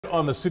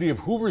On the city of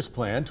Hoover's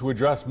plan to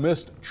address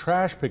missed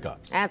trash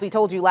pickups. As we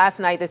told you last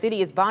night, the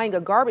city is buying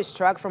a garbage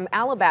truck from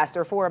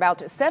Alabaster for about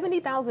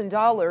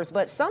 $70,000,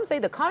 but some say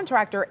the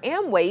contractor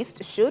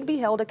Amwaste should be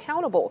held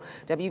accountable.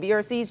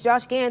 WBRC's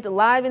Josh Gant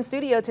live in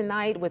studio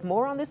tonight with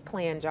more on this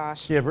plan,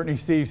 Josh. Yeah, Brittany,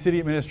 Steve, City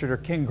Administrator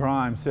Ken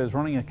Grimes says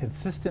running a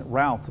consistent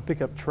route to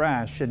pick up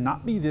trash should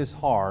not be this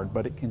hard,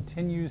 but it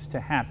continues to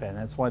happen.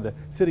 That's why the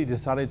city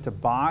decided to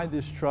buy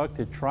this truck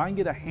to try and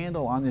get a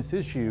handle on this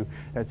issue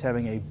that's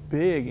having a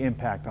big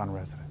impact on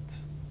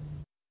residents.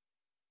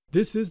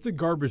 This is the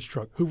garbage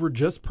truck Hoover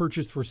just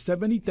purchased for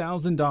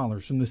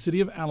 $70,000 from the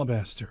city of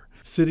Alabaster.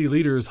 City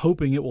leaders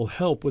hoping it will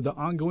help with the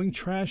ongoing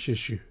trash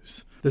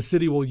issues. The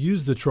city will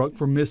use the truck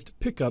for missed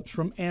pickups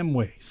from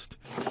Amwaste.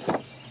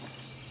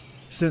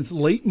 Since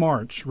late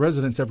March,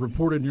 residents have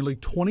reported nearly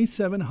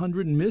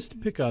 2,700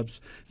 missed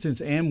pickups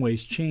since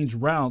Amwaste changed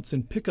routes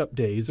and pickup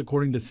days,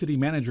 according to City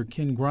Manager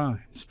Ken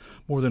Grimes.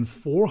 More than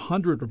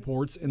 400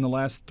 reports in the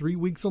last 3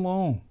 weeks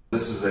alone.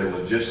 This is a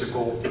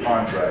logistical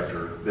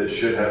contractor that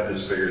should have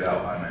this figured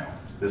out by now.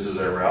 This is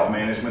a route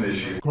management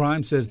issue.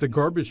 Grimes says the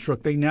garbage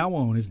truck they now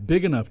own is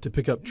big enough to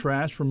pick up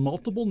trash from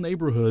multiple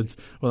neighborhoods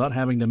without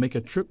having to make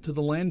a trip to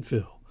the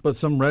landfill. But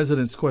some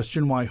residents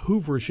question why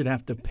Hoover should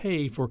have to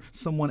pay for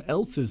someone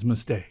else's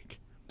mistake.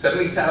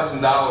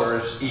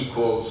 $70,000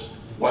 equals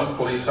one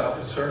police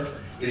officer,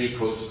 it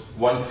equals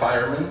one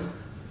fireman,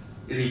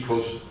 it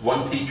equals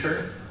one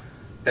teacher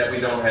that we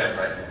don't have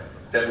right now,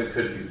 that we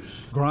could use.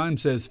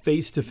 Grimes says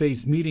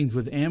face-to-face meetings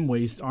with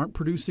Amwaste aren't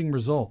producing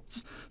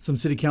results. Some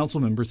city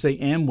council members say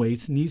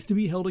Amwaste needs to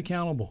be held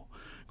accountable.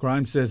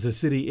 Grimes says the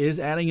city is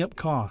adding up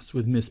costs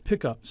with missed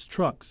pickups,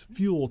 trucks,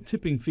 fuel,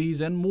 tipping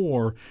fees, and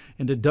more,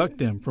 and deduct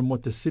them from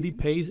what the city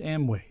pays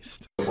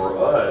Amwaste. For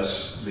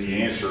us,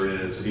 the answer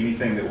is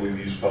anything that we've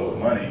used public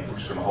money, we're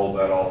just going to hold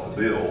that off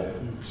the bill,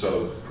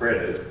 so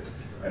credit,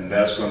 and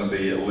that's going to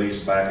be at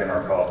least back in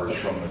our coffers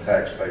from the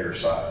taxpayer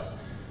side.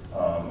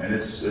 And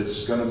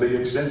it's going to be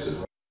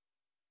extensive.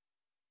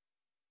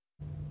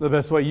 The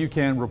best way you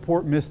can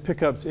report missed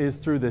pickups is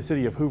through the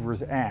City of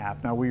Hoover's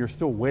app. Now, we are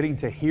still waiting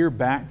to hear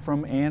back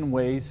from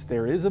Amwaste.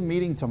 There is a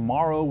meeting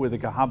tomorrow with the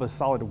Cahaba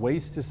Solid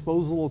Waste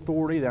Disposal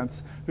Authority.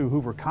 That's who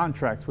Hoover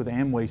contracts with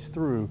Amwaste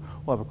through.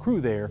 We'll have a crew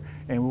there,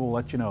 and we will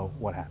let you know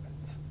what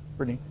happens.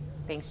 Brittany?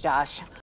 Thanks, Josh.